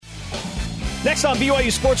Next on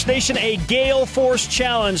BYU Sports Nation, a Gael Force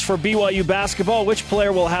Challenge for BYU basketball. Which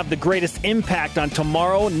player will have the greatest impact on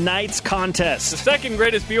tomorrow night's contest? The second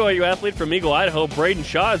greatest BYU athlete from Eagle, Idaho, Braiden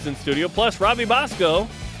Shaw, is in studio, plus Robbie Bosco,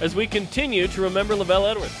 as we continue to remember Lavelle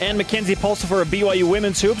Edwards. And Makenzi Pulsipher of BYU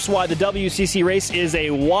Women's Hoops, why the WCC race is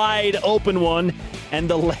a wide open one, and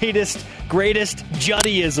the latest, greatest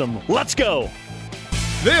Juddism. Let's go!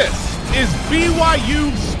 This is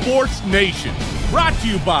BYU Sports Nation, brought to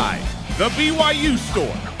you by The BYU Store,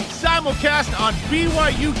 simulcast on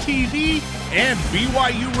BYU TV and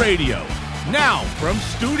BYU Radio. Now, from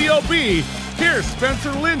Studio B, here's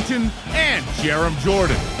Spencer Linton and Jerem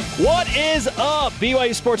Jordan. What is up?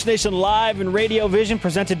 BYU Sports Nation live in Radio Vision,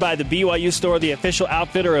 presented by The BYU Store, the official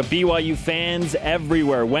outfitter of BYU fans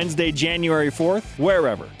everywhere. Wednesday, January 4th,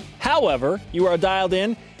 wherever. However, you are dialed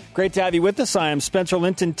in. Great to have you with us. I am Spencer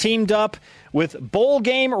Linton, teamed up with bowl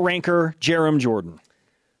game ranker Jerem Jordan.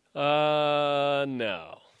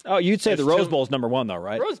 No. Oh, you'd say the Rose Bowl is number one, though,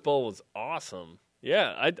 right? Rose Bowl was awesome.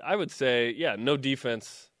 Yeah, I would say, no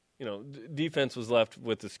defense. Defense was left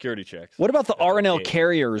with the security checks. What about the R&L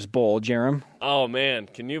Carriers Bowl, Jerem? Oh, man.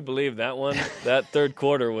 Can you believe that one? That third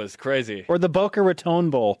quarter was crazy. Or the Boca Raton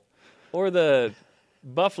Bowl. Or the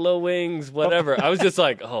Buffalo Wings, whatever. I was just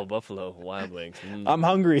like, Buffalo Wild Wings. I'm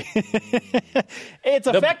hungry. It's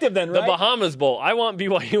effective then, right? The Bahamas Bowl. I want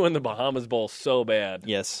BYU in the Bahamas Bowl so bad.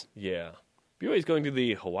 Yes. Yeah. BYU's going to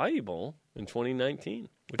the Hawaii Bowl in 2019,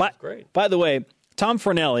 which is great. By the way, Tom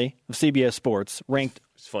Fornelli of CBS Sports ranked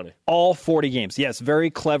all 40 games. Yes, very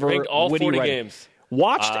clever, ranked all witty 40 writing. games.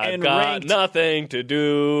 Watched I've and got ranked nothing to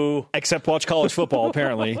do except watch college football,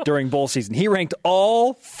 apparently, during bowl season. He ranked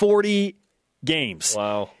all 40 games.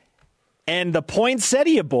 Wow. And the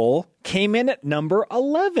Poinsettia Bowl came in at number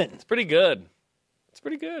 11. It's pretty good.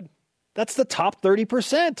 That's the top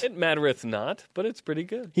 30%. It mattereth not, but it's pretty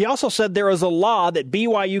good. He also said there is a law that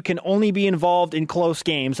BYU can only be involved in close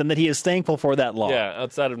games and that he is thankful for that law. Yeah,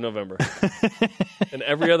 outside of November. And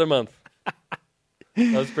every other month.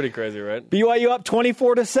 That was pretty crazy, right? BYU up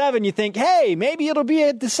 24-7. You think, hey, maybe it'll be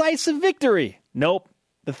a decisive victory. Nope.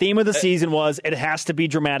 The theme of the season was it has to be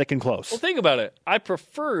dramatic and close. Well, think about it. I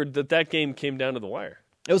preferred that game came down to the wire.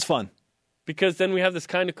 It was fun. Because then we have this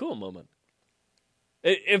kind of cool moment.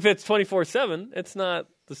 If it's 24-7, it's not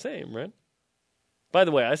the same, right? By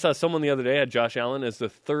the way, I saw someone the other day had Josh Allen as the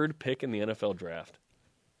third pick in the NFL draft.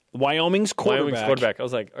 Wyoming's quarterback. I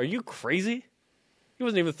was like, are you crazy? He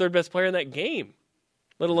wasn't even the third best player in that game,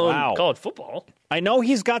 let alone college football. I know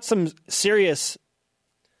he's got some serious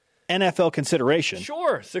NFL consideration.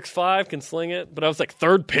 Sure, 6'5", can sling it. But I was like,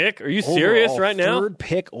 third pick? Are you serious right now? Third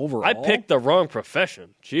pick overall? I picked the wrong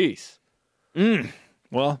profession. Jeez.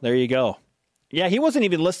 Well, there you go. Yeah, he wasn't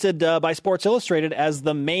even listed by Sports Illustrated as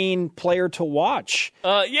the main player to watch.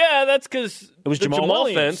 Yeah, that's because the Jamal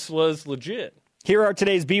Williams. fence was legit. Here are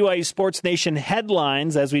today's BYU Sports Nation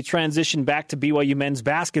headlines as we transition back to BYU men's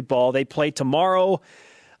basketball. They play tomorrow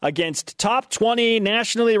against top 20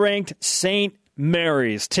 nationally ranked St.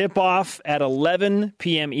 Mary's. Tip-off at 11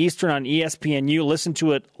 p.m. Eastern on ESPNU. Listen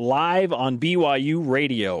to it live on BYU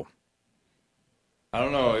Radio. I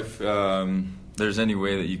don't know if there's any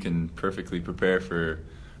way that you can perfectly prepare for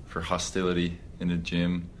hostility in a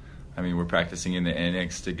gym. I mean, we're practicing in the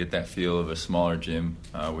annex to get that feel of a smaller gym,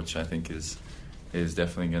 which I think is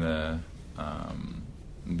definitely going to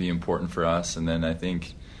be important for us. And then I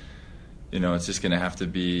think, it's just going to have to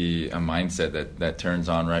be a mindset that turns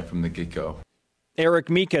on right from the get-go. Eric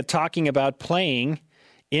Mika talking about playing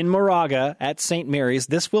in Moraga at St. Mary's.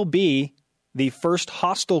 This will be the first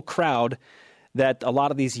hostile crowd that a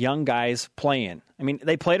lot of these young guys play in. I mean,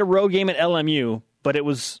 they played a road game at LMU, but it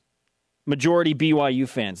was majority BYU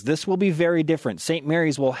fans. This will be very different. St.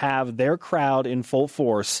 Mary's will have their crowd in full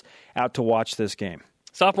force out to watch this game.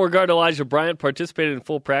 Sophomore guard Elijah Bryant participated in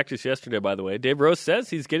full practice yesterday, by the way. Dave Rose says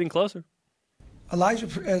he's getting closer. Elijah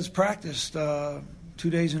has practiced 2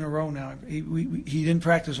 days in a row now. He didn't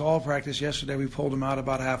practice all practice yesterday. We pulled him out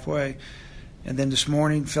about halfway. And then this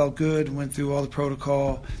morning felt good, went through all the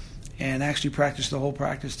protocol, and actually practiced the whole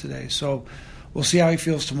practice today. So we'll see how he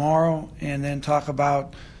feels tomorrow and then talk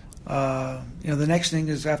about, the next thing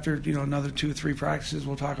is after, another 2 or 3 practices,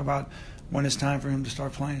 we'll talk about when it's time for him to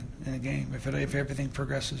start playing in a game, if everything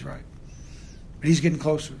progresses right. But he's getting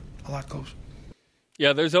closer, a lot closer.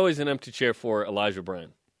 Yeah, there's always an empty chair for Elijah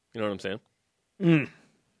Bryant. You know what I'm saying?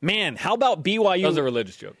 Man, how about BYU? That was a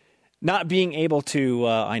religious joke. Not being able to,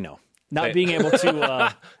 I know. not being able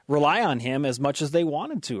to rely on him as much as they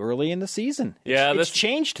wanted to early in the season. It's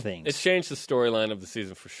changed things. It's changed the storyline of the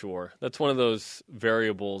season for sure. That's one of those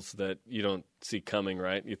variables that you don't see coming,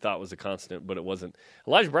 right? You thought was a constant, but it wasn't.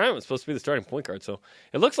 Elijah Bryant was supposed to be the starting point guard, so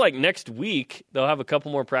it looks like next week they'll have a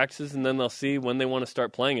couple more practices, and then they'll see when they want to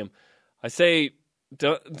start playing him. I say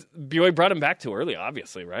BYU brought him back too early,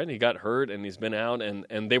 obviously, right? He got hurt, and he's been out,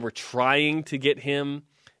 and they were trying to get him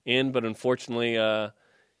in, but unfortunately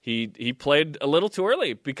he played a little too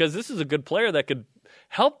early because this is a good player that could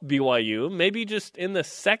help BYU, maybe just in the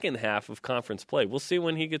second half of conference play. We'll see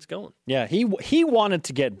when he gets going. Yeah, he wanted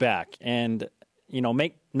to get back, and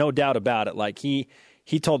make no doubt about it. Like he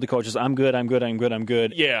told the coaches, "I'm good, I'm good, I'm good, I'm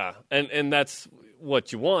good." Yeah, and that's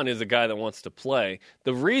what you want is a guy that wants to play.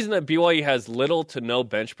 The reason that BYU has little to no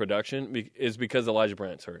bench production is because Elijah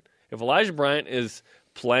Bryant's hurt. If Elijah Bryant is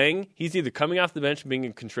playing, he's either coming off the bench and being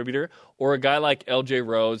a contributor, or a guy like LJ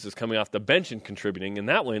Rose is coming off the bench and contributing in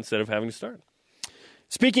that way instead of having to start.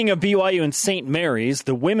 Speaking of BYU and St. Mary's,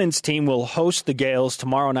 the women's team will host the Gaels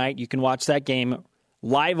tomorrow night. You can watch that game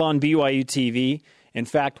live on BYU TV. In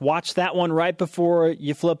fact, watch that one right before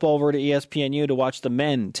you flip over to ESPNU to watch the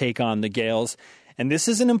men take on the Gaels. And this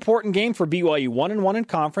is an important game for BYU, 1-1 in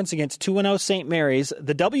conference against 2-0 St. Mary's.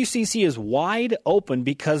 The WCC is wide open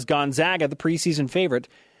because Gonzaga, the preseason favorite,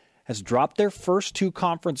 has dropped their first two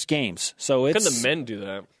conference games. So it's Can the men do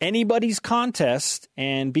that? Anybody's contest,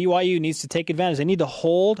 and BYU needs to take advantage. They need to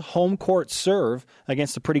hold home court serve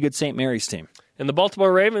against a pretty good St. Mary's team. And the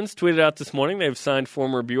Baltimore Ravens tweeted out this morning they've signed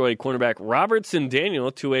former BYU cornerback Robertson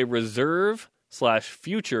Daniel to a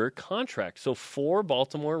reserve/future contract. So 4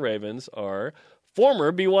 Baltimore Ravens are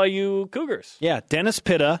former BYU Cougars. Yeah, Dennis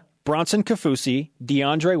Pitta, Bronson Kafusi,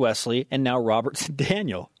 DeAndre Wesley, and now Robertson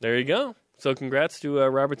Daniel. There you go. So congrats to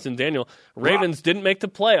Robertson Daniel. Ravens didn't make the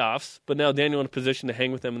playoffs, but now Daniel in a position to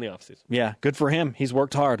hang with them in the offseason. Yeah, good for him. He's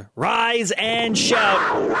worked hard. Rise and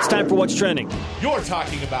shout. It's time for What's Trending. You're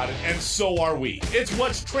talking about it, and so are we. It's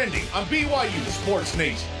What's Trending on BYU Sports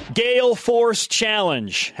Nation. Gael Force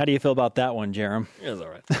Challenge. How do you feel about that one, Jerem? It was all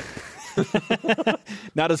right.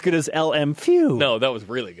 Not as good as LM Phew. No, that was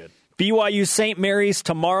really good. BYU St. Mary's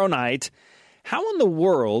tomorrow night. How in the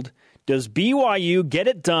world does BYU get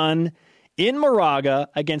it done in Moraga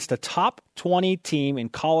against a top 20 team in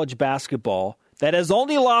college basketball that has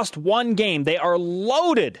only lost one game? They are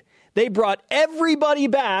loaded. They brought everybody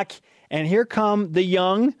back, and here come the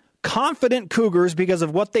young, confident Cougars because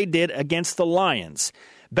of what they did against the Lions.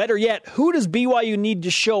 Better yet, who does BYU need to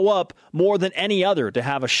show up more than any other to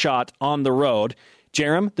have a shot on the road?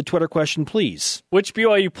 Jerem, the Twitter question, please. Which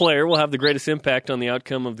BYU player will have the greatest impact on the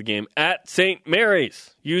outcome of the game at St.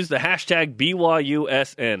 Mary's? Use the hashtag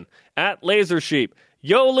BYUSN. At Lasersheep,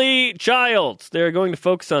 Yoli Childs. They're going to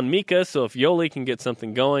focus on Mika, so if Yoli can get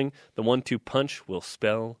something going, the 1-2 punch will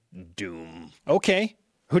spell doom. Okay.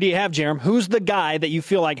 Who do you have, Jerem? Who's the guy that you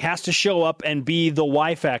feel like has to show up and be the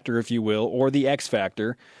Y factor, if you will, or the X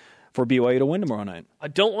factor for BYU to win tomorrow night? I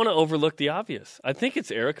don't want to overlook the obvious. I think it's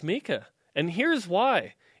Eric Mika. And here's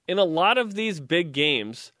why. In a lot of these big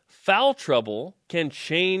games, foul trouble can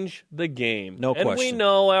change the game. No question. And we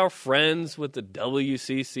know our friends with the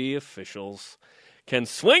WCC officials can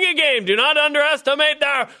swing a game. Do not underestimate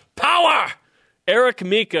their power. Eric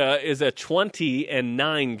Mika is a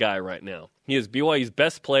 20-9 guy right now. He is BYU's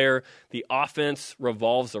best player. The offense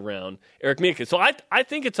revolves around Eric Mika. So I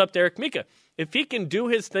think it's up to Eric Mika. If he can do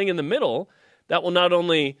his thing in the middle, that will not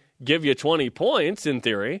only give you 20 points in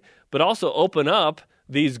theory, but also open up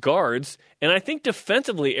these guards. And I think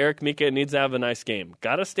defensively, Eric Mika needs to have a nice game.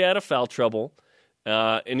 Got to stay out of foul trouble,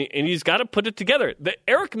 and he's got to put it together.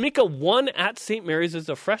 Eric Mika won at St. Mary's as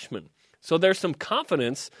a freshman. So there's some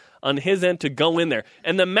confidence on his end to go in there.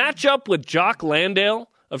 And the matchup with Jock Landale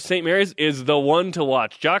of St. Mary's is the one to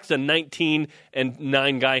watch. Jock's a 19-9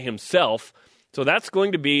 guy himself. So that's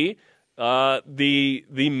going to be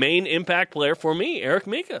the main impact player for me, Eric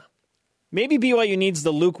Mika. Maybe BYU needs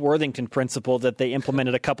the Luke Worthington principle that they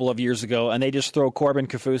implemented a couple of years ago, and they just throw Corbin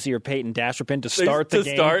Kafusi or Peyton Dasherpin to start the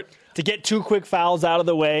game. To get 2 quick fouls out of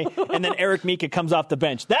the way, and then Eric Mika comes off the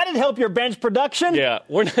bench. That'd help your bench production. Yeah,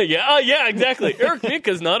 yeah, exactly. Eric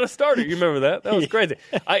Mika's not a starter. You remember that? That was crazy.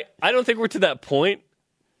 I don't think we're to that point,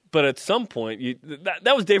 but at some point,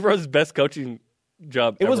 that was Dave Rose's best coaching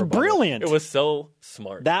job ever. It was brilliant. It was so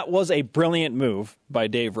smart. That was a brilliant move by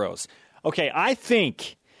Dave Rose. Okay, I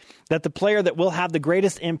think that the player that will have the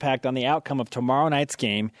greatest impact on the outcome of tomorrow night's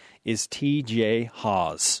game is TJ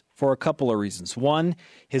Haws for a couple of reasons. One,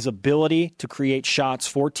 his ability to create shots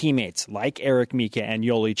for teammates like Eric Mika and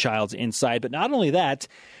Yoli Childs inside. But not only that,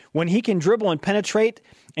 when he can dribble and penetrate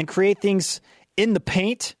and create things in the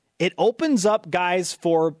paint, it opens up guys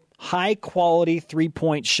for high-quality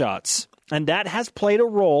three-point shots. And that has played a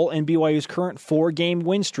role in BYU's current 4-game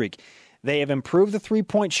win streak. They have improved the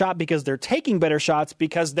three-point shot because they're taking better shots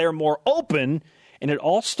because they're more open, and it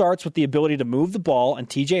all starts with the ability to move the ball, and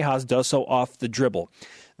TJ Haas does so off the dribble.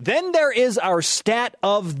 Then there is our stat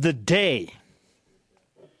of the day.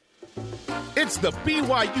 It's the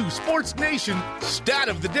BYU Sports Nation Stat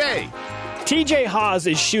of the Day. TJ Haas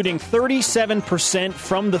is shooting 37%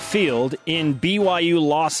 from the field in BYU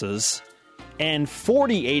losses and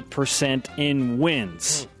 48% in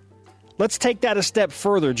wins. Let's take that a step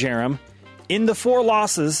further, Jerem. In the 4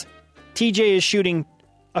 losses, TJ is shooting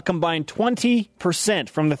a combined 20%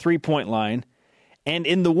 from the three-point line, and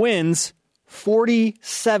in the wins,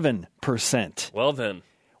 47%. Well then.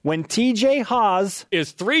 When TJ Haas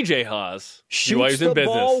is 3J Haas shoots the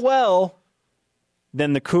ball well,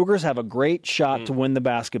 then the Cougars have a great shot to win the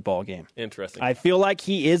basketball game. Interesting. I feel like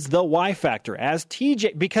he is the Y factor as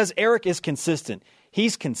TJ, because Eric is consistent.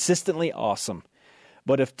 He's consistently awesome.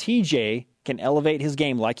 But if TJ can elevate his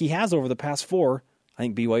game like he has over the past 4, I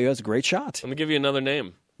think BYU has a great shot. Let me give you another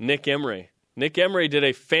name, Nick Emery. Nick Emery did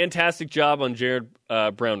a fantastic job on Jared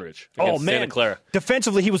Brownridge against Santa Clara.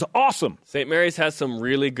 Defensively, he was awesome. St. Mary's has some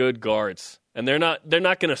really good guards, and they're not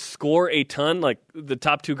going to score a ton like the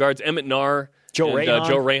top 2 guards, Emmett Narr Joe and Rahan.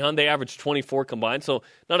 Joe Rahan. They averaged 24 combined, so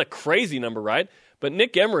not a crazy number, right? But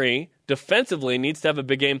Nick Emery defensively needs to have a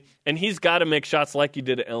big game, and he's got to make shots like he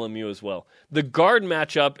did at LMU as well. The guard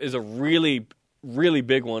matchup is a really, really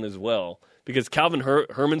big one as well because Calvin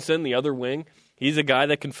Hermanson, the other wing, he's a guy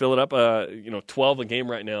that can fill it up, 12 a game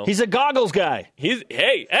right now. He's a goggles guy. He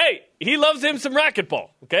loves him some racquetball,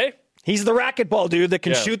 okay? He's the racquetball dude that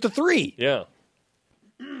can shoot the 3. Yeah.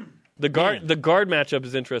 The guard matchup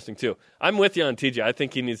is interesting, too. I'm with you on TJ. I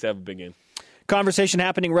think he needs to have a big game. Conversation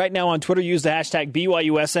happening right now on Twitter. Use the hashtag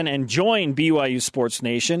BYUSN and join BYU Sports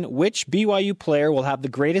Nation. Which BYU player will have the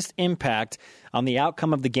greatest impact on the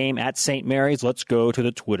outcome of the game at St. Mary's? Let's go to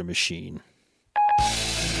the Twitter machine.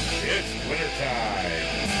 It's wintertime.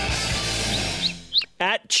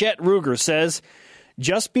 At Chet Ruger says,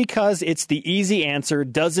 just because it's the easy answer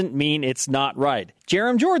doesn't mean it's not right.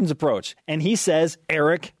 Jerem Jordan's approach. And he says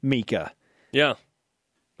Eric Mika. Yeah.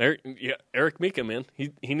 Eric Mika, man.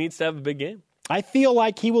 He needs to have a big game. I feel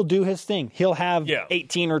like he will do his thing. He'll have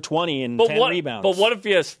 18 or 20 and 10 rebounds. But what if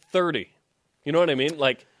he has 30? You know what I mean?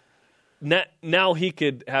 Like, now he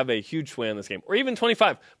could have a huge sway in this game. Or even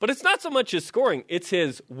 25. But it's not so much his scoring. It's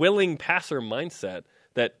his willing passer mindset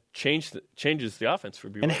that changes the offense for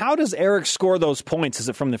BYU. And how does Eric score those points? Is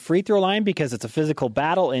it from the free throw line because it's a physical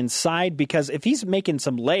battle inside? Because if he's making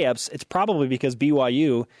some layups, it's probably because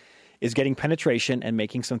BYU is getting penetration and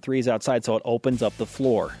making some threes outside, so it opens up the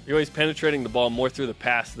floor. You're always penetrating the ball more through the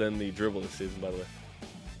pass than the dribble this season, by the way.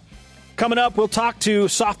 Coming up, we'll talk to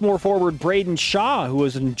sophomore forward Braiden Shaw, who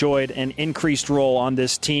has enjoyed an increased role on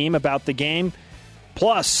this team, about the game.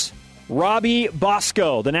 Plus, Robbie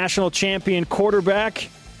Bosco, the national champion quarterback,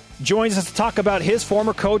 joins us to talk about his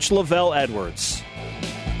former coach, Lavelle Edwards.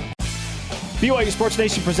 BYU Sports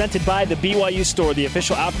Nation presented by the BYU Store, the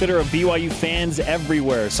official outfitter of BYU fans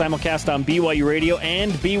everywhere. Simulcast on BYU Radio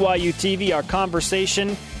and BYU TV. Our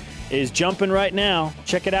conversation is jumping right now.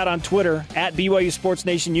 Check it out on Twitter, at BYU Sports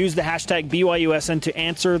Nation. Use the hashtag BYUSN to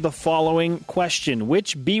answer the following question.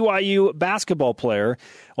 Which BYU basketball player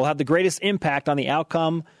will have the greatest impact on the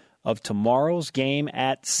outcome of tomorrow's game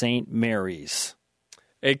at St. Mary's?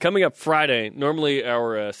 Hey, coming up Friday, normally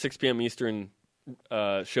our 6 p.m. Eastern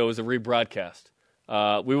show is a rebroadcast.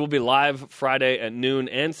 We will be live Friday at noon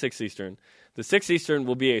and 6 Eastern. The 6 Eastern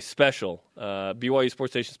will be a special, BYU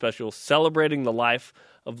Sports Station special, celebrating the life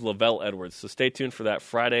of Lavelle Edwards. So stay tuned for that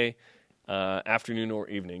Friday afternoon or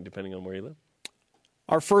evening, depending on where you live.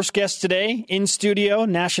 Our first guest today in studio,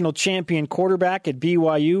 national champion quarterback at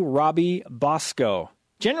BYU, Robbie Bosco.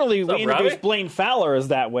 Generally, we introduce Blaine Fowler as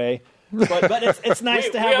that way. But it's nice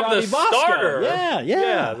to have Robbie Bosco. Starter.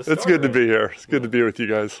 Yeah. It's good to be here. It's good to be with you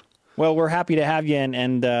guys. Well, we're happy to have you,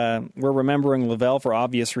 and we're remembering Lavelle for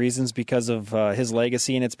obvious reasons because of his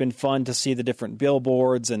legacy, and it's been fun to see the different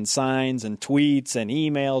billboards and signs and tweets and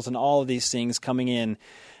emails and all of these things coming in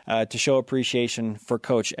to show appreciation for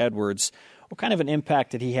Coach Edwards. What kind of an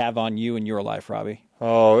impact did he have on you and your life, Robbie?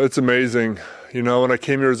 Oh, it's amazing. You know, when I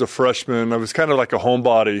came here as a freshman, I was kind of like a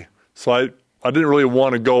homebody, so I didn't really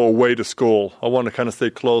want to go away to school. I wanted to kind of stay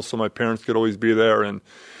close so my parents could always be there and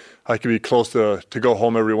I could be close to go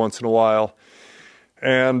home every once in a while.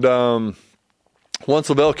 And once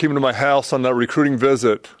Lavelle came into my house on that recruiting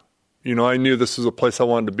visit, you know, I knew this was a place I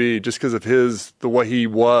wanted to be just because of the way he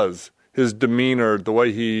was, his demeanor, the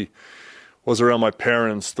way he was around my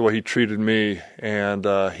parents, the way he treated me. And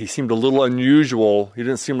he seemed a little unusual. He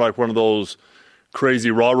didn't seem like one of those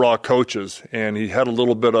crazy rah-rah coaches. And he had a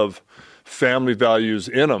little bit of family values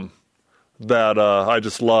in him that I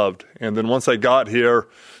just loved. And then once I got here,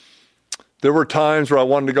 there were times where I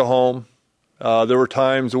wanted to go home. There were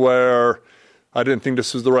times where I didn't think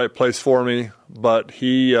this was the right place for me. But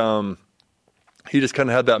he just kind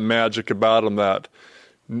of had that magic about him that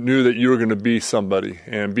knew that you were going to be somebody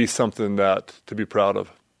and be something that to be proud of.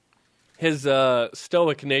 His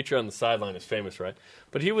stoic nature on the sideline is famous, right?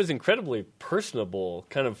 But he was incredibly personable,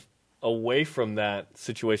 kind of away from that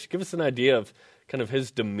situation. Give us an idea of kind of his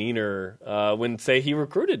demeanor when, say, he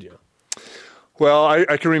recruited you. Well,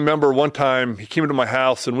 I can remember one time he came into my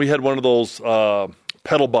house and we had one of those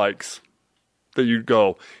pedal bikes that you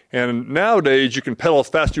go. And nowadays you can pedal as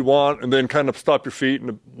fast as you want and then kind of stop your feet and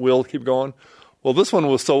the wheel keep going. Well, this one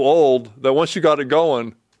was so old that once you got it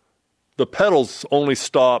going, the pedals only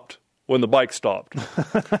stopped when the bike stopped.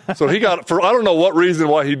 So he got, for I don't know what reason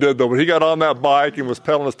why he did though, but he got on that bike and was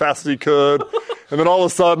pedaling as fast as he could. And then all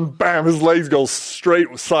of a sudden, bam, his legs go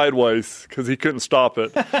straight sideways because he couldn't stop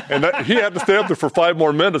it. And he had to stay up there for 5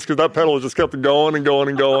 more minutes because that pedal just kept going and going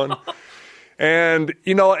and going. And,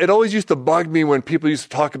 you know, it always used to bug me when people used to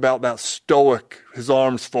talk about that stoic, his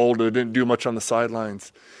arms folded, didn't do much on the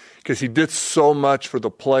sidelines. Because he did so much for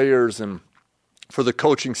the players and for the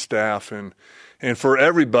coaching staff and for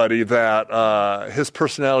everybody that his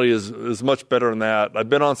personality is much better than that. I've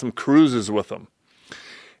been on some cruises with him.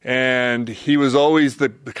 And he was always the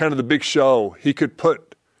kind of the big show. He could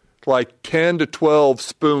put like 10 to 12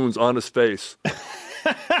 spoons on his face.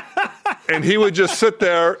 And he would just sit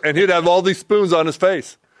there and he'd have all these spoons on his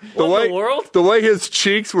face. What in the world? The way his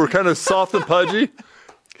cheeks were kind of soft and pudgy,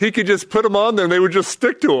 he could just put them on there and they would just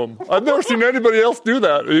stick to him. I've never seen anybody else do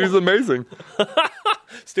that. He's amazing.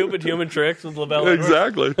 Stupid human tricks with LaVelle Edwards.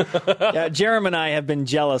 Exactly. Yeah, Jerem and I have been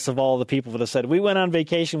jealous of all the people that have said, we went on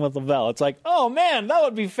vacation with LaVelle. It's like, oh, man, that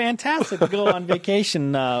would be fantastic to go on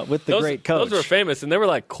vacation with the great coach. Those were famous, and they were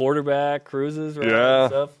like quarterback cruises, right? Yeah, And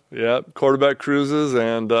stuff. yeah, quarterback cruises.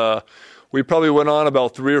 And we probably went on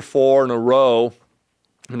about 3 or 4 in a row.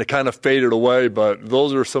 And it kind of faded away, but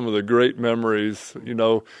those are some of the great memories. You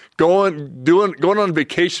know, going on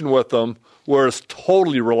vacation with them where it's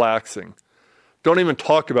totally relaxing. Don't even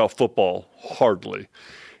talk about football, hardly.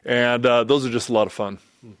 And those are just a lot of fun.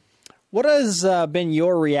 What has been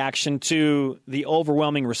your reaction to the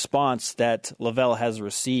overwhelming response that LaVelle has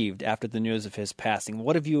received after the news of his passing?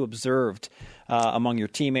 What have you observed among your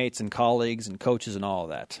teammates and colleagues and coaches and all of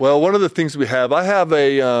that? Well, one of the things we have, I have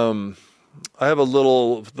the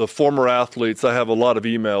former athletes, I have a lot of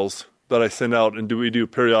emails that I send out and we do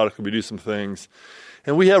periodically, we do some things.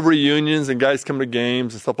 And we have reunions and guys come to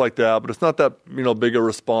games and stuff like that, but it's not that, big a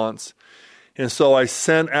response. And so I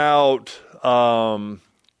sent out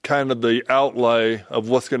kind of the outlay of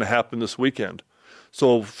what's going to happen this weekend.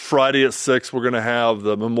 So Friday at 6, we're going to have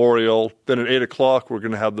the memorial. Then at 8 o'clock, we're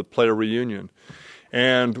going to have the player reunion.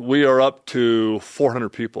 And we are up to 400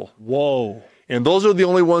 people. Whoa. And those are the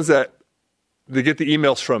only ones that they get the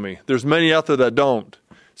emails from me. There's many out there that don't.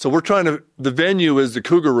 So the venue is the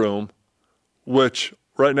Cougar Room, which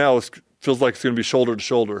right now feels like it's going to be shoulder to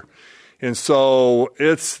shoulder. And so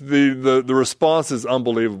it's the response is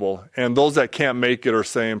unbelievable. And those that can't make it are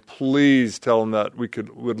saying, please tell them that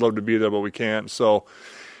we'd love to be there, but we can't. So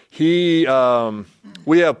we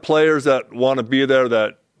have players that want to be there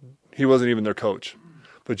that he wasn't even their coach.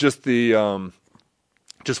 But just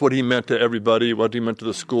just what he meant to everybody, what he meant to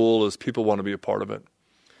the school is people want to be a part of it.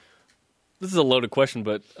 This is a loaded question,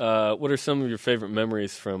 but what are some of your favorite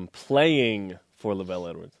memories from playing for LaVelle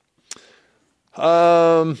Edwards?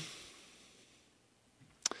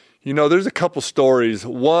 There's a couple stories.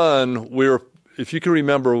 One, if you can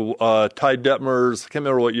remember, Ty Detmers, I can't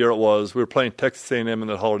remember what year it was, we were playing Texas A&M in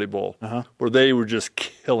the Holiday Bowl, where they were just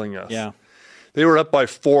killing us. Yeah. They were up by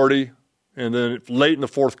 40, and then late in the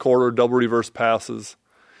fourth quarter, double reverse passes.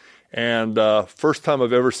 And first time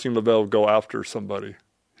I've ever seen LaVelle go after somebody.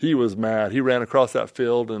 He was mad. He ran across that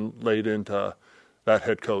field and laid into that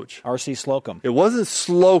head coach. R.C. Slocum. It wasn't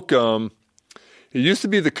Slocum. It used to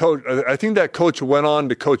be the coach. I think that coach went on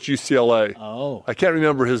to coach UCLA. Oh. I can't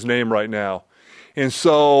remember his name right now. And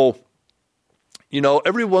so,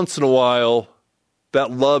 every once in a while, that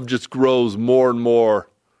love just grows more and more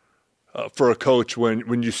for a coach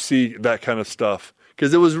when you see that kind of stuff.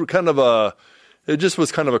 Because it was kind of a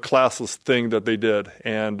classless thing that they did.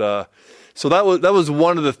 And so that was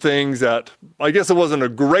one of the things that, I guess it wasn't a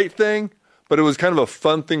great thing, but it was kind of a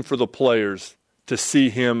fun thing for the players to see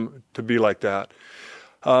him to be like that.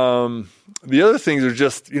 The other things are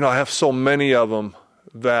just, I have so many of them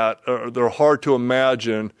that they're hard to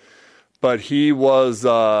imagine. But he was,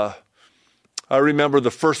 I remember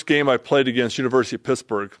the first game I played against University of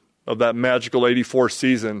Pittsburgh of that magical 84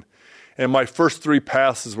 season, and my first 3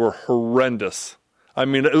 passes were horrendous. I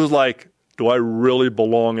mean, it was like, do I really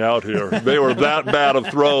belong out here? They were that bad of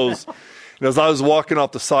throws. And as I was walking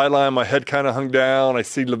off the sideline, my head kind of hung down. I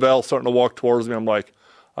see Lavelle starting to walk towards me. I'm like,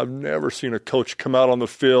 I've never seen a coach come out on the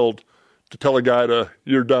field to tell a guy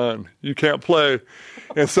you're done. You can't play.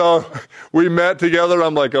 And so we met together.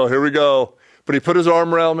 I'm like, oh, here we go. But he put his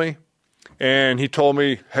arm around me, and he told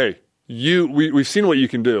me, hey, we've seen what you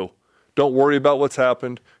can do. Don't worry about what's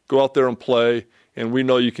happened. Go out there and play, and we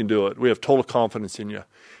know you can do it. We have total confidence in you.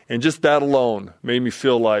 And just that alone made me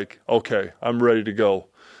feel like, okay, I'm ready to go.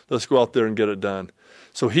 Let's go out there and get it done.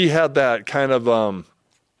 So he had that kind of,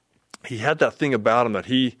 he had that thing about him that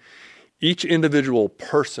each individual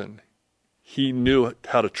person, he knew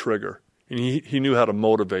how to trigger, and he knew how to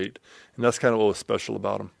motivate. And that's kind of what was special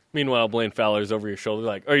about him. Meanwhile, Blaine Fowler's over your shoulder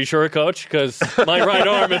like, are you sure, Coach? Because my right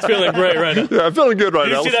arm is feeling great right now. Yeah, I'm feeling good right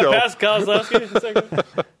now. Did you see that pass,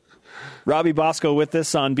 Kozlowski? Robbie Bosco with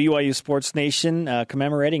us on BYU Sports Nation,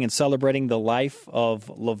 commemorating and celebrating the life of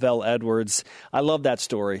Lavelle Edwards. I love that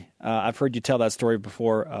story. I've heard you tell that story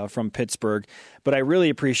before from Pittsburgh, but I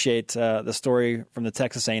really appreciate the story from the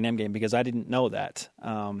Texas A&M game because I didn't know that.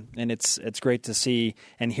 And it's great to see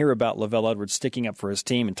and hear about Lavelle Edwards sticking up for his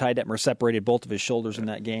team, and Ty Detmer separated both of his shoulders in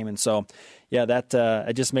that game. And so, yeah, that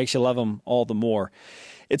it just makes you love him all the more.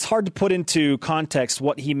 It's hard to put into context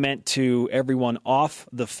what he meant to everyone off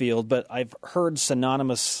the field, but I've heard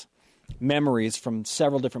synonymous memories from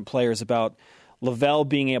several different players about Lavelle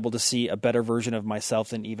being able to see a better version of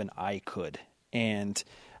myself than even I could. And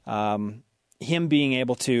him being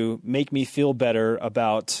able to make me feel better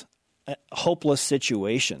about hopeless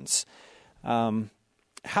situations. How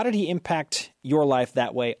did he impact your life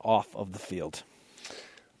that way off of the field?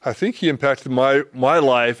 I think he impacted my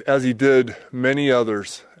life as he did many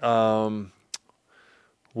others. There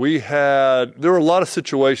were a lot of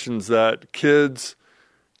situations that kids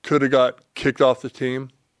could have got kicked off the team.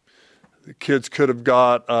 The kids could have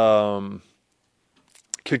got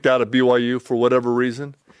kicked out of BYU for whatever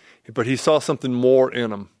reason, but he saw something more in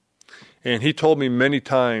them. And he told me many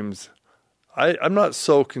times, I'm not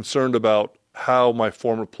so concerned about how my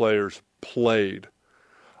former players played.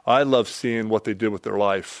 I love seeing what they did with their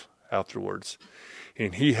life afterwards.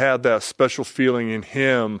 And he had that special feeling in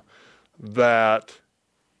him that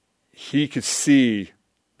he could see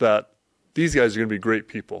that these guys are going to be great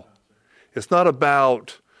people. It's not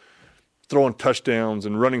about throwing touchdowns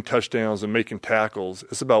and running touchdowns and making tackles.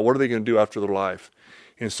 It's about what are they going to do after their life.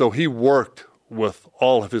 And so he worked with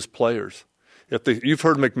all of his players. You've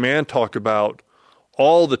heard McMahon talk about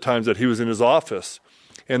all the times that he was in his office,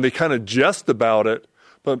 and they kind of jest about it,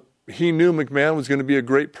 but he knew McMahon was going to be a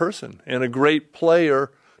great person and a great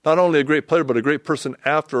player, not only a great player, but a great person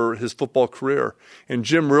after his football career. And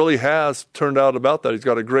Jim really has turned out about that. He's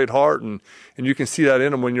got a great heart, and you can see that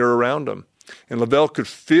in him when you're around him. And Lavelle could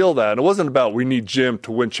feel that. And it wasn't about we need Jim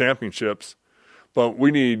to win championships, but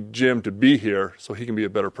we need Jim to be here so he can be a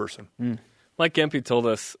better person. Mike Gempe told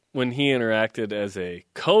us when he interacted as a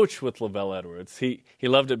coach with Lavelle Edwards, he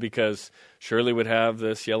loved it because Shirley would have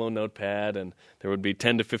this yellow notepad and there would be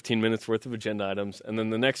 10 to 15 minutes worth of agenda items, and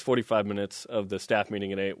then the next 45 minutes of the staff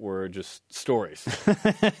meeting at 8 were just stories.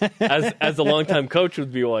 As a longtime coach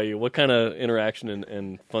with BYU, what kind of interaction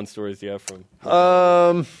and fun stories do you have from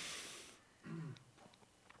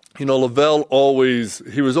Lavelle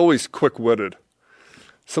he was always quick-witted.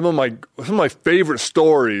 Some of my favorite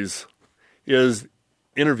stories is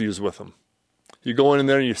interviews with him. You go in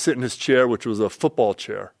there and you sit in his chair, which was a football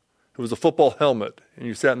chair. It was a football helmet, and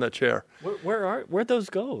you sat in that chair. Where'd those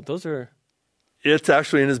go? Those are... It's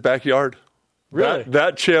actually in his backyard. Really?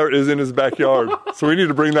 That chair is in his backyard. So we need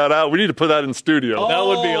to bring that out. We need to put that in studio. Oh, that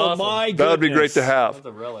would be awesome. My goodness. That would be great to have. That's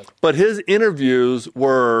a relic. But his interviews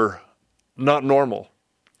were not normal.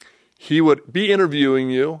 He would be interviewing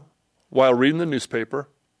you while reading the newspaper.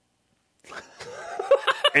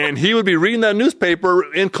 And he would be reading that newspaper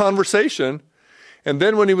in conversation. And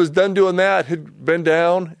then when he was done doing that, he'd bend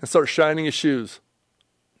down and start shining his shoes.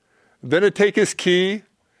 Then he'd take his key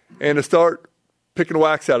and he'd start picking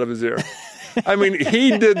wax out of his ear. I mean,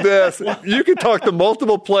 he did this. You could talk to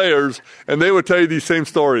multiple players, and they would tell you these same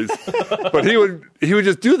stories. But he would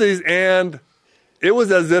just do these, and it was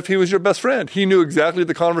as if he was your best friend. He knew exactly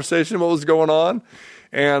the conversation, what was going on,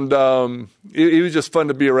 and it was just fun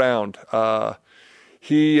to be around.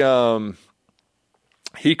 He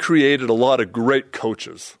created a lot of great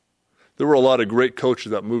coaches. there were a lot of great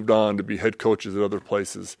coaches that moved on to be head coaches at other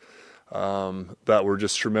places that were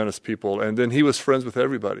just tremendous people. And then he was friends with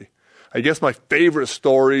everybody. I guess my favorite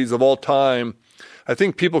stories of all time, I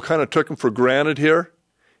think people kind of took him for granted here.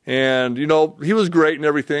 And, you know, he was great and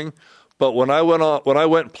everything. But when I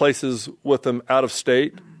went places with him out of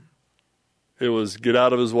state, it was get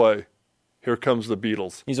out of his way. Here comes the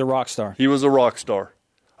Beatles. He's a rock star. He was a rock star.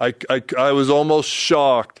 I was almost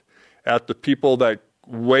shocked at the people that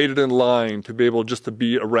waited in line to be able just to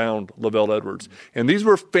be around LaVell Edwards. And these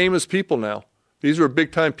were famous people now. These were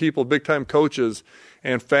big-time people, big-time coaches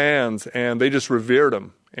and fans, and they just revered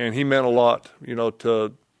him. And he meant a lot, you know,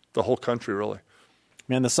 to the whole country, really.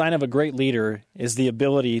 Man, the sign of a great leader is the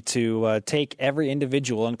ability to take every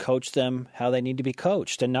individual and coach them how they need to be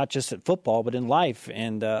coached, and not just at football, but in life.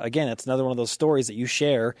 And again, it's another one of those stories that you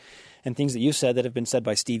share and things that you said that have been said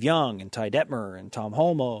by Steve Young and Ty Detmer and Tom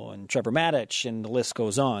Holmoe and Trevor Maddich, and the list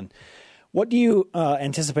goes on. What do you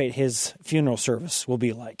anticipate his funeral service will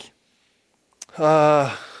be like?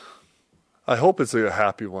 I hope it's a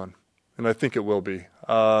happy one, and I think it will be.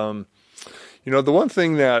 You know, the one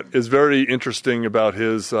thing that is very interesting about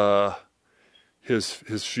his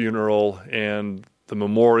funeral and the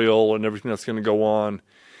memorial and everything that's going to go on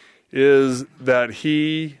is that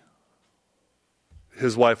his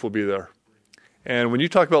wife will be there. And when you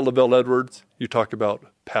talk about LaVell Edwards, you talk about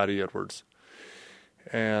Patty Edwards.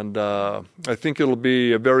 And I think it'll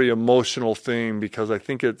be a very emotional thing because I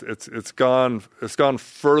think it's gone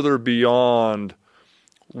further beyond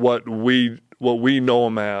what we know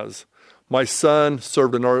him as. My son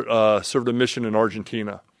served a mission in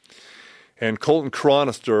Argentina, and Colton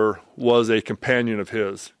Chronister was a companion of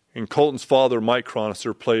his. And Colton's father, Mike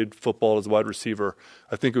Chronister, played football as a wide receiver.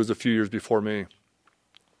 I think it was a few years before me.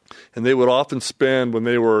 And they would often spend, when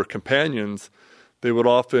they were companions, they would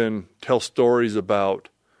often tell stories about,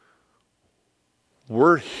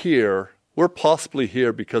 we're possibly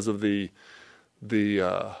here because of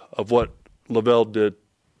of what LaVell did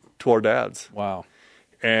to our dads. Wow.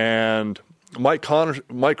 And Mike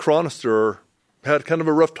Chronister had kind of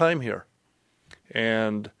a rough time here.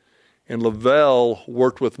 And LaVell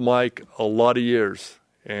worked with Mike a lot of years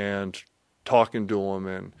and talking to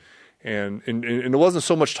him. And it wasn't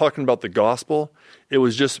so much talking about the gospel. It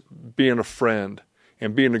was just being a friend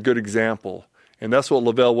and being a good example. And that's what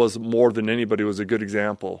LaVell was more than anybody, was a good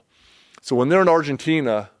example. So when they're in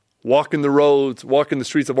Argentina, walking the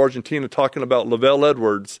streets of Argentina, talking about LaVell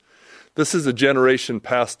Edwards, this is a generation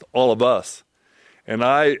past all of us. And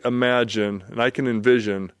I imagine, and I can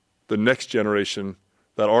envision, the next generation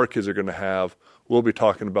that our kids are going to have will be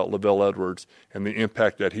talking about LaVell Edwards and the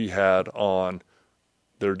impact that he had on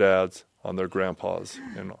their dads, on their grandpas,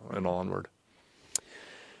 and onward.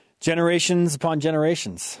 Generations upon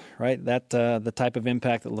generations, right? That the type of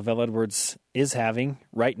impact that LaVell Edwards is having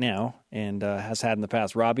right now and has had in the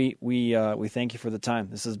past. Robbie, we thank you for the time.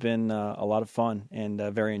 This has been a lot of fun and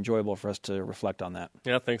very enjoyable for us to reflect on that.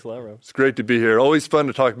 Yeah, thanks a lot, Rob. It's great to be here. Always fun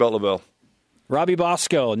to talk about LaVell. Robbie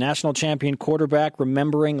Bosco, national champion quarterback,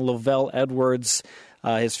 remembering LaVell Edwards.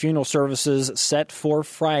 His funeral services set for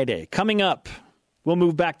Friday. Coming up, we'll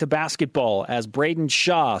move back to basketball as Braiden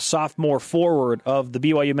Shaw, sophomore forward of the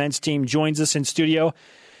BYU men's team, joins us in studio.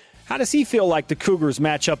 How does he feel like the Cougars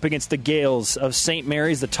match up against the Gaels of St.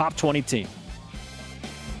 Mary's, the top 20 team?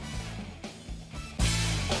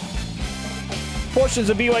 Portions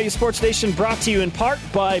of BYU Sports Nation brought to you in part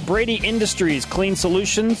by Brady Industries, clean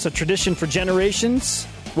solutions, a tradition for generations.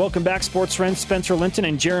 Welcome back, sports friends. Spencer Linton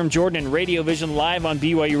and Jerem Jordan and Radio Vision live on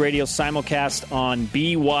BYU Radio, simulcast on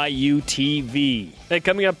BYU TV. Hey,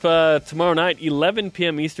 coming up tomorrow night, 11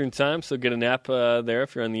 p.m. Eastern Time, so get a nap there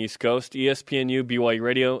if you're on the East Coast. ESPNU, BYU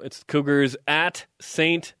Radio. It's the Cougars at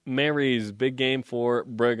St. Mary's. Big game for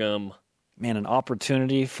Brigham. Man, an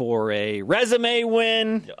opportunity for a resume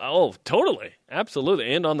win. Oh, totally.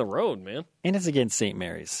 Absolutely. And on the road, man. And it's against St.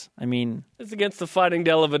 Mary's. I mean, it's against the Fighting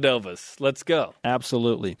Dellavedovas. Let's go.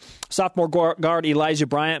 Absolutely. Sophomore guard Elijah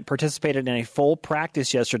Bryant participated in a full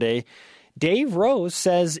practice yesterday. Dave Rose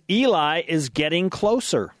says Eli is getting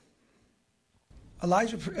closer.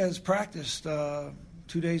 Elijah has practiced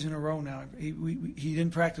 2 days in a row now. He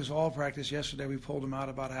didn't practice all practice yesterday. We pulled him out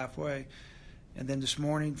about halfway. And then this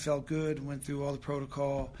morning felt good, went through all the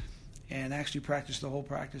protocol, and actually practiced the whole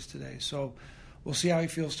practice today. So we'll see how he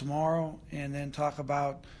feels tomorrow, and then talk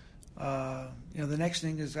about, the next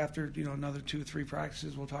thing is after, another 2 or 3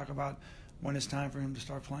 practices, we'll talk about when it's time for him to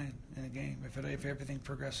start playing in a game, if everything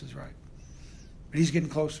progresses right. But he's getting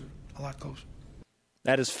closer, a lot closer.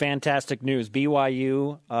 That is fantastic news.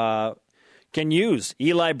 BYU can use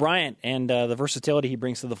Eli Bryant and the versatility he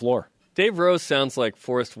brings to the floor. Dave Rose sounds like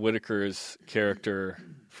Forrest Whitaker's character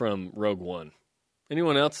from Rogue One.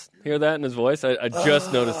 Anyone else hear that in his voice? I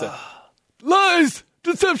just noticed that. Lies!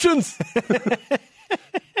 Deceptions!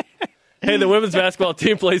 Hey, the women's basketball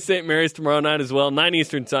team plays St. Mary's tomorrow night as well, 9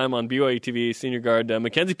 Eastern time on BYU TV. Senior guard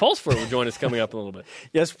Makenzi Pulsipher will join us coming up in a little bit.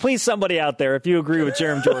 Yes, please, somebody out there, if you agree with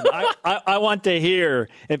Jerem Jordan. I want to hear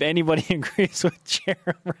if anybody agrees with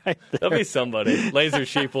Jerem right there. There'll be somebody. Laser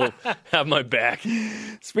Sheep will have my back.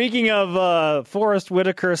 Speaking of Forrest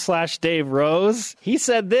Whitaker / Dave Rose, he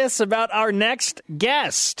said this about our next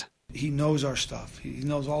guest. He knows our stuff. He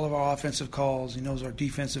knows all of our offensive calls. He knows our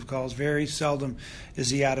defensive calls. Very seldom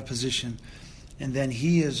is he out of position. And then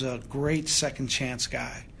he is a great second chance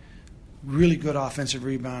guy. Really good offensive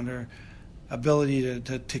rebounder. Ability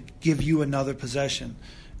to give you another possession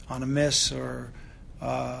on a miss or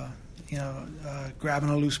grabbing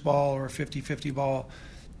a loose ball or a 50-50 ball.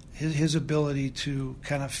 His ability to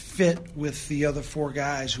kind of fit with the other four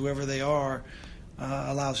guys, whoever they are,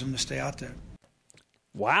 allows him to stay out there.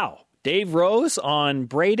 Wow. Dave Rose on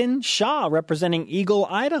Braiden Shaw representing Eagle,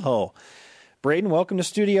 Idaho. Braiden, welcome to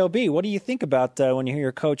Studio B. What do you think about when you hear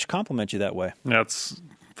your coach compliment you that way? Yeah, it's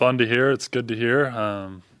fun to hear. It's good to hear.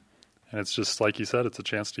 And it's just like you said, it's a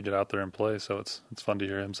chance to get out there and play. So it's fun to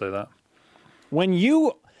hear him say that. When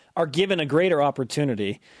you are given a greater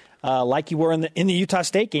opportunity, like you were in the Utah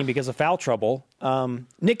State game because of foul trouble,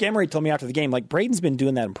 Nick Emery told me after the game, like, Braiden's been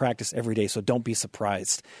doing that in practice every day, so don't be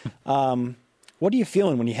surprised. What are you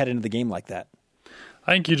feeling when you head into the game like that?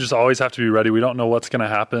 I think you just always have to be ready. We don't know what's going to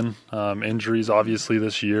happen. Injuries, obviously,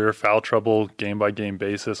 this year, foul trouble, game-by-game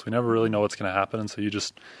basis. We never really know what's going to happen, and so you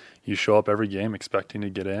show up every game expecting to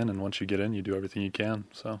get in, and once you get in, you do everything you can.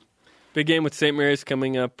 So, big game with St. Mary's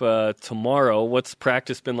coming up tomorrow. What's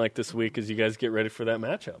practice been like this week as you guys get ready for that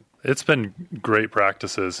matchup? It's been great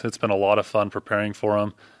practices. It's been a lot of fun preparing for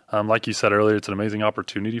them. Like you said earlier, it's an amazing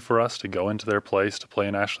opportunity for us to go into their place, to play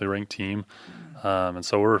a nationally ranked team. And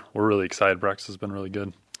so we're really excited. Practice has been really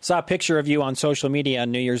good. Saw a picture of you on social media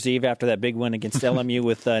on New Year's Eve after that big win against LMU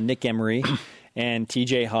with Nick Emery and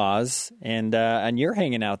TJ Haws, and you're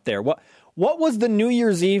hanging out there. What was the New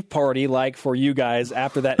Year's Eve party like for you guys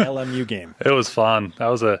after that LMU game? It was fun.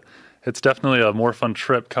 It's definitely a more fun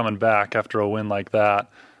trip coming back after a win like that.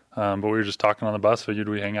 But we were just talking on the bus. Figured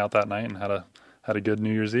we'd hang out that night and had a good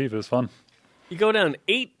New Year's Eve. It was fun. You go down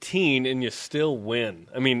 18 and you still win.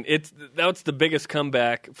 I mean, that's the biggest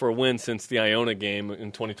comeback for a win since the Iona game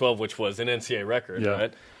in 2012, which was an NCAA record,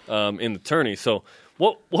 right? In the tourney. So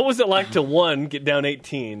what was it like to, one, get down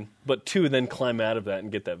 18, but two, then climb out of that and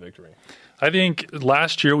get that victory? I think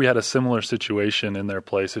last year we had a similar situation in their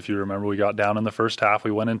place. If you remember, we got down in the first half.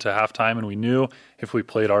 We went into halftime, and we knew if we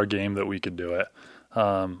played our game that we could do it.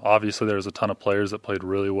 Obviously, there was a ton of players that played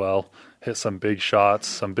really well, hit some big shots,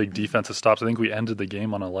 some big defensive stops. I think we ended the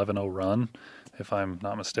game on an 11-0 run, if I'm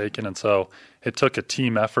not mistaken. And so it took a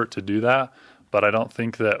team effort to do that, but I don't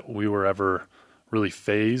think that we were ever really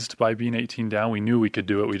fazed by being 18 down. We knew we could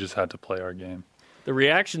do it. We just had to play our game. The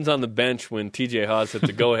reactions on the bench when TJ Haws hit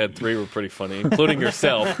the go-ahead three were pretty funny, including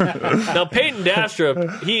yourself. Now, Peyton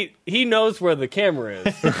Dastrup, he knows where the camera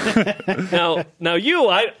is. Now you,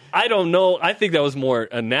 I don't know. I think that was more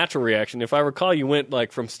a natural reaction. If I recall, you went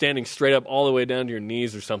like from standing straight up all the way down to your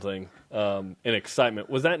knees or something in excitement.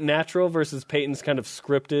 Was that natural versus Peyton's kind of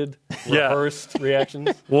scripted, rehearsed reactions?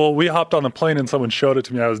 Well, we hopped on the plane and someone showed it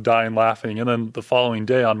to me. I was dying laughing. And then the following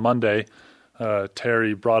day on Monday,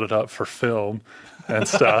 Terry brought it up for film and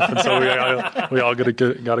stuff, and so we all got a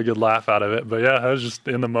good laugh out of it. But yeah, I was just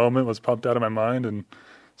in the moment, was pumped out of my mind, and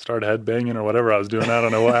started headbanging or whatever I was doing. I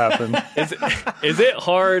don't know what happened. Is it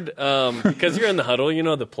hard because you're in the huddle, you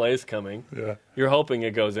know the play's coming. Yeah, you're hoping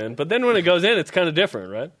it goes in, but then when it goes in, it's kind of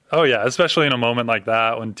different, right? Oh yeah, especially in a moment like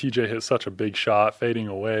that when TJ hit such a big shot, fading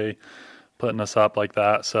away, putting us up like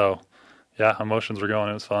that. So yeah, emotions were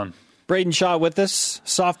going. It was fun. Braiden Shaw with us,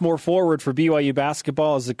 sophomore forward for BYU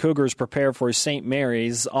basketball as the Cougars prepare for St.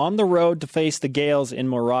 Mary's on the road to face the Gaels in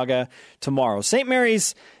Moraga tomorrow. St.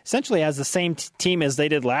 Mary's essentially has the same team as they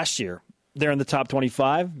did last year. They're in the top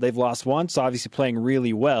 25. They've lost once, obviously playing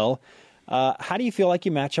really well. How do you feel like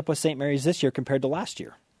you match up with St. Mary's this year compared to last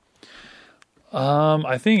year?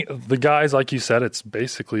 I think the guys, like you said, it's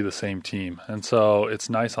basically the same team. And so it's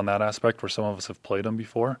nice on that aspect where some of us have played them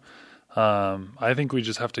before. I think we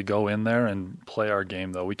just have to go in there and play our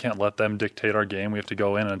game, though. We can't let them dictate our game. We have to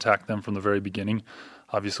go in and attack them from the very beginning.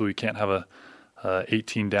 Obviously, we can't have a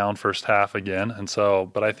 18 down first half again. And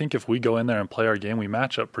so, but I think if we go in there and play our game, we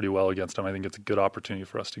match up pretty well against them. I think it's a good opportunity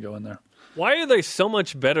for us to go in there. Why are they so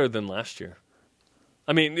much better than last year?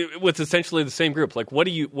 I mean, with essentially the same group. Like, what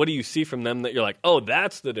do you see from them that you're like, oh,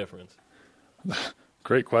 that's the difference?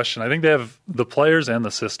 Great question. I think they have the players and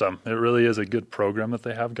the system. It really is a good program that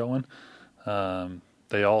they have going.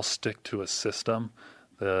 They all stick to a system.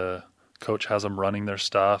 The coach has them running their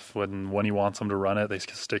stuff. When he wants them to run it, they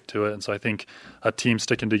stick to it. And so I think a team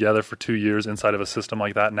sticking together for 2 years inside of a system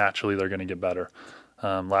like that, naturally they're going to get better.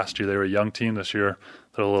 Last year they were a young team. This year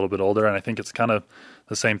they're a little bit older. And I think it's kind of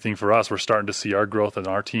the same thing for us. We're starting to see our growth in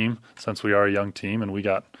our team since we are a young team, and we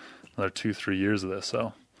got another 2-3 years of this.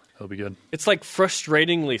 So it'll be good. It's like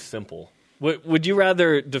frustratingly simple. Would you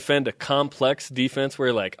rather defend a complex defense where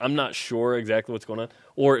you're like, I'm not sure exactly what's going on,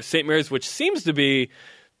 or St. Mary's, which seems to be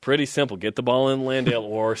pretty simple, get the ball in Landale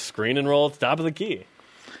or screen and roll at the top of the key?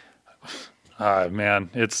 Man,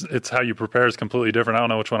 it's how you prepare is completely different. I don't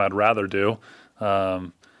know which one I'd rather do,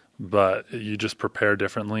 but you just prepare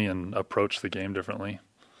differently and approach the game differently.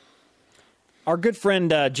 Our good friend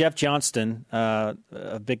Jeff Johnston,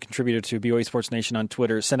 a big contributor to BYU Sports Nation on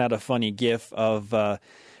Twitter, sent out a funny GIF of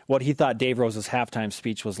what he thought Dave Rose's halftime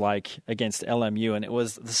speech was like against LMU, and it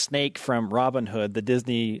was the snake from Robin Hood, the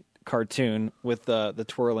Disney cartoon with the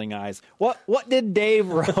twirling eyes. What did Dave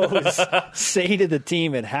Rose say to the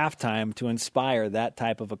team at halftime to inspire that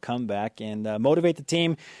type of a comeback and motivate the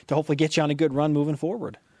team to hopefully get you on a good run moving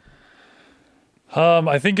forward?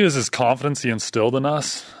 I think it was his confidence he instilled in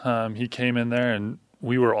us. He came in there and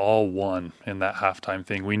we were all one in that halftime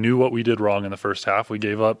thing. We knew what we did wrong in the first half. We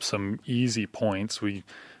gave up some easy points. We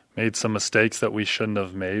made some mistakes that we shouldn't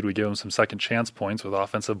have made. We gave them some second chance points with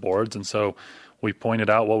offensive boards. And so we pointed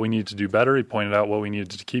out what we needed to do better. He pointed out what we needed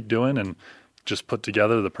to keep doing and just put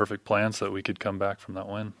together the perfect plan so that we could come back from that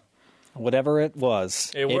win. Whatever it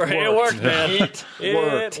was, it worked, man.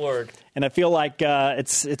 It worked. And I feel like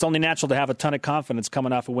it's only natural to have a ton of confidence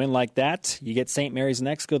coming off a win like that. You get St. Mary's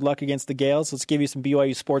next. Good luck against the Gaels. Let's give you some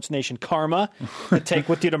BYU Sports Nation karma to take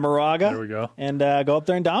with you to Moraga. There we go. And go up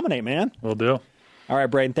there and dominate, man. Will do. All right,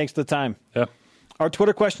 Braiden, thanks for the time. Yeah. Our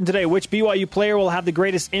Twitter question today, which BYU player will have the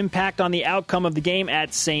greatest impact on the outcome of the game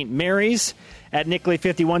at St. Mary's? At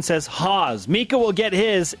Nickley51 says, Haas. Mika will get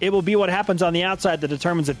his. It will be what happens on the outside that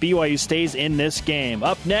determines if BYU stays in this game.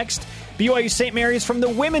 Up next, BYU St. Mary's from the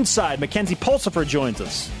women's side. Makenzi Pulsipher joins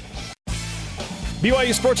us.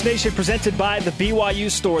 BYU Sports Nation presented by the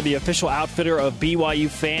BYU Store, the official outfitter of BYU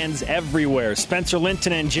fans everywhere. Spencer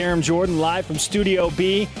Linton and Jerem Jordan live from Studio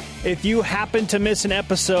B. If you happen to miss an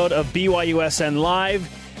episode of BYUSN Live,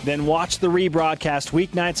 then watch the rebroadcast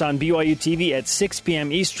weeknights on BYU TV at 6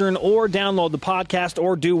 p.m. Eastern, or download the podcast,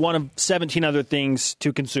 or do one of 17 other things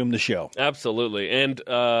to consume the show. Absolutely. And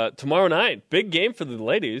tomorrow night, big game for the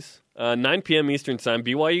ladies, 9 p.m. Eastern time,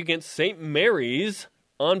 BYU against St. Mary's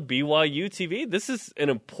on BYU TV. This is an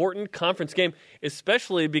important conference game,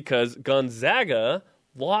 especially because Gonzaga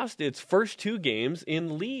lost its first 2 games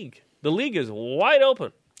in league. The league is wide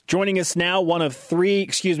open. Joining us now, one of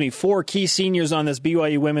 4 key seniors on this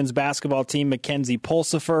BYU women's basketball team, Makenzi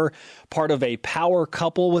Pulsipher, part of a power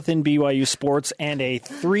couple within BYU sports, and a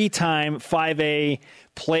 3-time 5A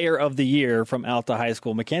Player of the Year from Alta High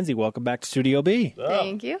School. Makenzi, welcome back to Studio B.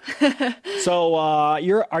 Thank you. So, are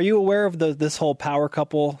you aware of this whole power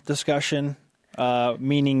couple discussion?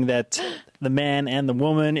 Meaning that the man and the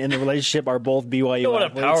woman in the relationship are both BYU You know what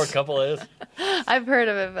athletes? a power couple is? I've heard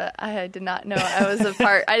of it, but I did not know I was a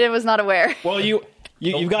part. I was not aware. Well, you've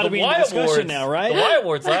got to be in the discussion now, right? The Y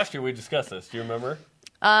Awards last year we discussed this. Do you remember?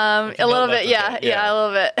 A little bit, yeah, a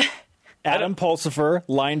little bit. Adam Pulsipher,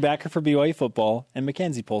 linebacker for BYU football, and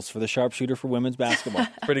Makenzi Pulsipher, the sharpshooter for women's basketball.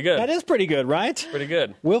 Pretty good. That is pretty good, right? Pretty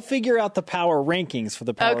good. We'll figure out the power rankings for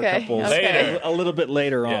the power couples a little bit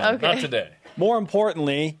later on. Yeah, not today. More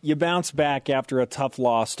importantly, you bounce back after a tough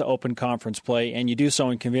loss to open conference play, and you do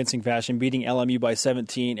so in convincing fashion, beating LMU by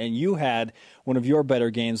 17, and you had one of your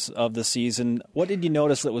better games of the season. What did you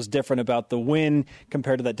notice that was different about the win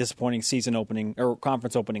compared to that disappointing season opening or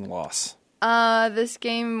conference opening loss? This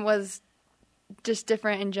game was just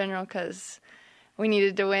different in general because we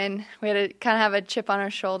needed to win. We had to kind of have a chip on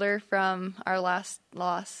our shoulder from our last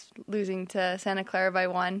loss, losing to Santa Clara by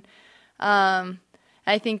 1.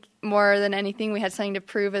 I think more than anything, we had something to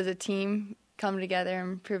prove as a team, come together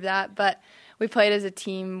and prove that. But we played as a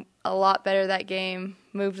team a lot better that game,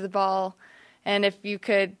 moved the ball. And if you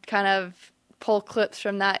could kind of pull clips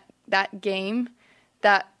from that game,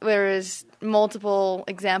 that there is multiple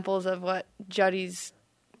examples of what Juddy's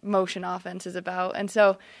motion offense is about. And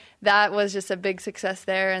so that was just a big success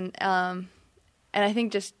there. And I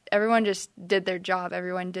think just everyone just did their job.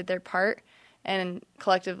 Everyone did their part. And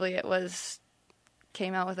collectively it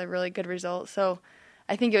came out with a really good result. So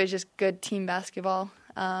I think it was just good team basketball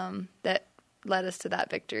that led us to that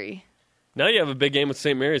victory. Now you have a big game with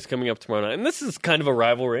St. Mary's coming up tomorrow night, and this is kind of a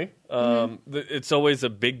rivalry. It's always a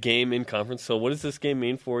big game in conference. So what does this game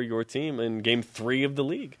mean for your team in Game 3 of the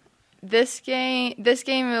league? This game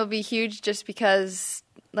will be huge just because,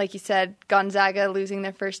 like you said, Gonzaga losing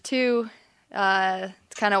their first two.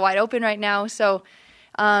 It's kind of wide open right now. So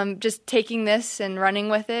just taking this and running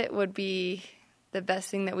with it would be the best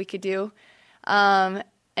thing that we could do. And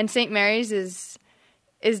St. Mary's is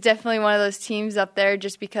definitely one of those teams up there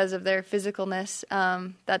just because of their physicalness.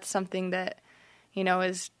 That's something that,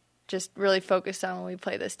 is just really focused on when we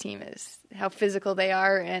play this team, is how physical they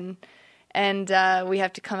are, and we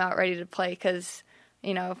have to come out ready to play because,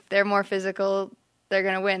 if they're more physical, they're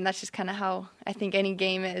going to win. That's just kind of how I think any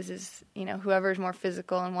game is whoever's more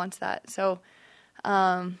physical and wants that. So,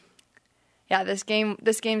 this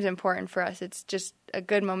game's important for us. It's just a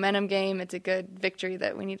good momentum game. It's a good victory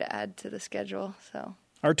that we need to add to the schedule. So.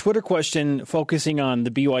 Our Twitter question focusing on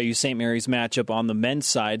the BYU St. Mary's matchup on the men's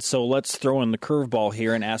side. So let's throw in the curveball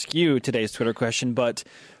here and ask you today's Twitter question. But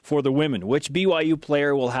for the women, which BYU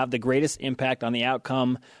player will have the greatest impact on the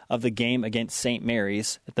outcome of the game against St.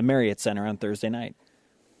 Mary's at the Marriott Center on Thursday night?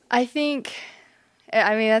 I think,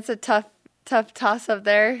 that's a tough toss-up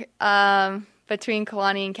there between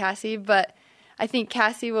Kalani and Cassie. But I think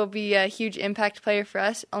Cassie will be a huge impact player for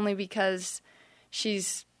us only because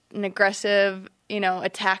she's an aggressive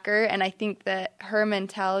attacker, and I think that her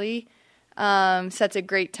mentality sets a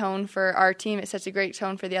great tone for our team. It sets a great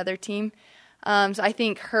tone for the other team. So I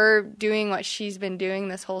think her doing what she's been doing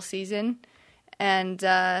this whole season and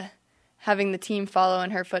having the team follow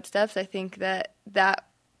in her footsteps, I think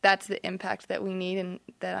that's the impact that we need and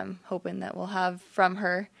that I'm hoping that we'll have from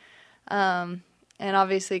her. And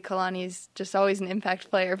obviously Kalani is just always an impact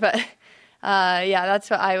player, but that's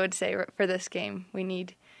what I would say for this game.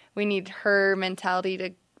 We need her mentality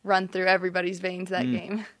to run through everybody's veins that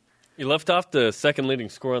game. You left off the second leading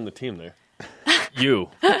scorer on the team there. You.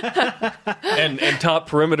 and top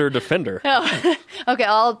perimeter defender. Oh. Okay,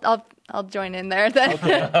 I'll join in there then.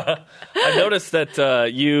 Okay. I noticed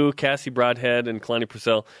that you, Cassie Broadhead, and Kalani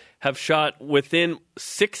Purcell have shot within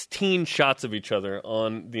 16 shots of each other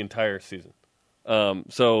on the entire season.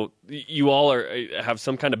 So you all have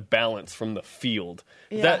some kind of balance from the field.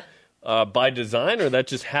 Is that by design, or that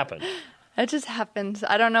just happened? It just happens.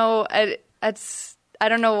 I don't know. I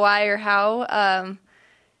don't know why or how.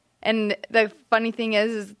 And the funny thing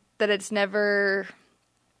is that it's never,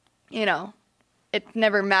 it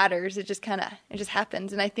never matters. It just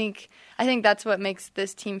happens. And I think that's what makes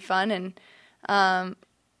this team fun, and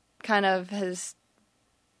kind of has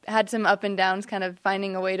had some up and downs, kind of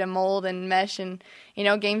finding a way to mold and mesh. And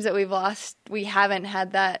games that we've lost, we haven't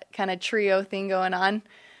had that kind of trio thing going on.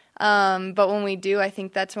 But when we do, I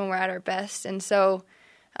think that's when we're at our best. And so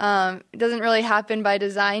it doesn't really happen by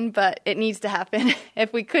design, but it needs to happen.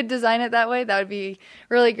 If we could design it that way, that would be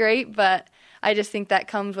really great. But I just think that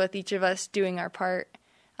comes with each of us doing our part,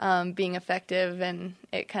 being effective, and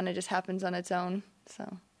it kind of just happens on its own.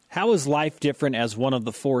 So, how is life different as one of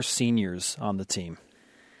the 4 seniors on the team?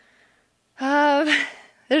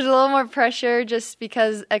 There's a little more pressure just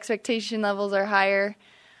because expectation levels are higher.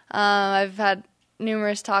 I've had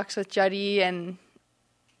numerous talks with Juddy, and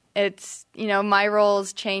it's, my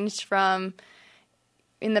role's changed from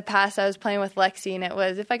in the past I was playing with Lexi, and it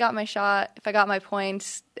was if I got my shot, if I got my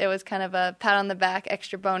points, it was kind of a pat on the back,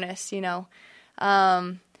 extra bonus,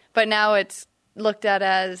 But now it's looked at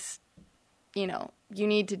as, you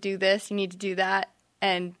need to do this, you need to do that,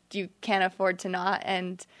 and you can't afford to not.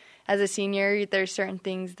 And as a senior, there's certain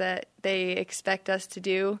things that they expect us to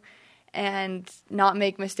do and not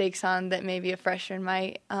make mistakes on that maybe a freshman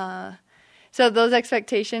might. So those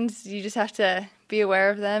expectations, you just have to be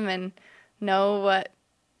aware of them and know what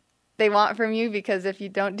they want from you, because if you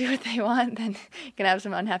don't do what they want, then you can have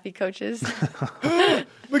some unhappy coaches.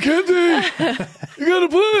 Makenzi, you gotta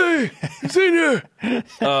play, senior.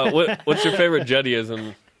 What's your favorite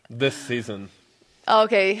Juddyism this season?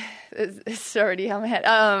 Okay, it's already on my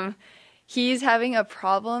head. He's having a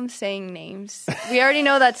problem saying names. We already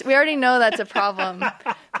know that's a problem,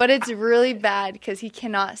 but it's really bad because he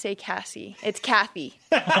cannot say Cassie. It's Kathy.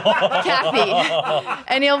 Kathy.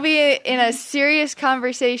 And he'll be in a serious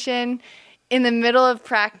conversation in the middle of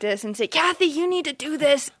practice and say, Kathy, you need to do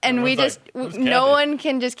this. And no one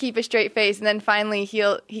can just keep a straight face. And then finally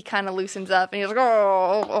he kind of loosens up and he's like,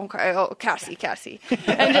 oh, okay, oh, Cassie.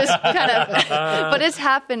 And just kind of, but it's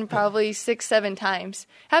happened probably 6-7 times.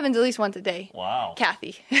 Happens at least once a day. Wow.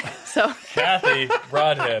 Kathy. So Kathy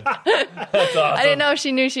Broadhead. That's awesome. I didn't know if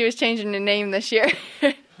she knew she was changing the name this year.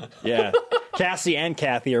 Yeah. Cassie and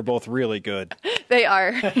Kathy are both really good. They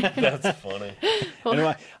are. That's funny.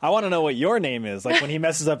 And I want to know what your name is. Like when he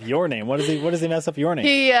messes up your name, what does he mess up your name?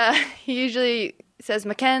 He usually says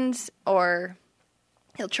Makenzi, or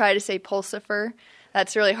he'll try to say Pulsipher.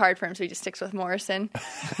 That's really hard for him, so he just sticks with Morrison.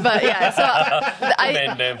 But yeah, so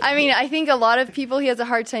I think a lot of people, he has a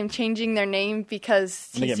hard time changing their name because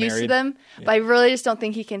he's used to them. Yeah. But I really just don't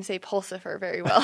think he can say Pulsipher very well.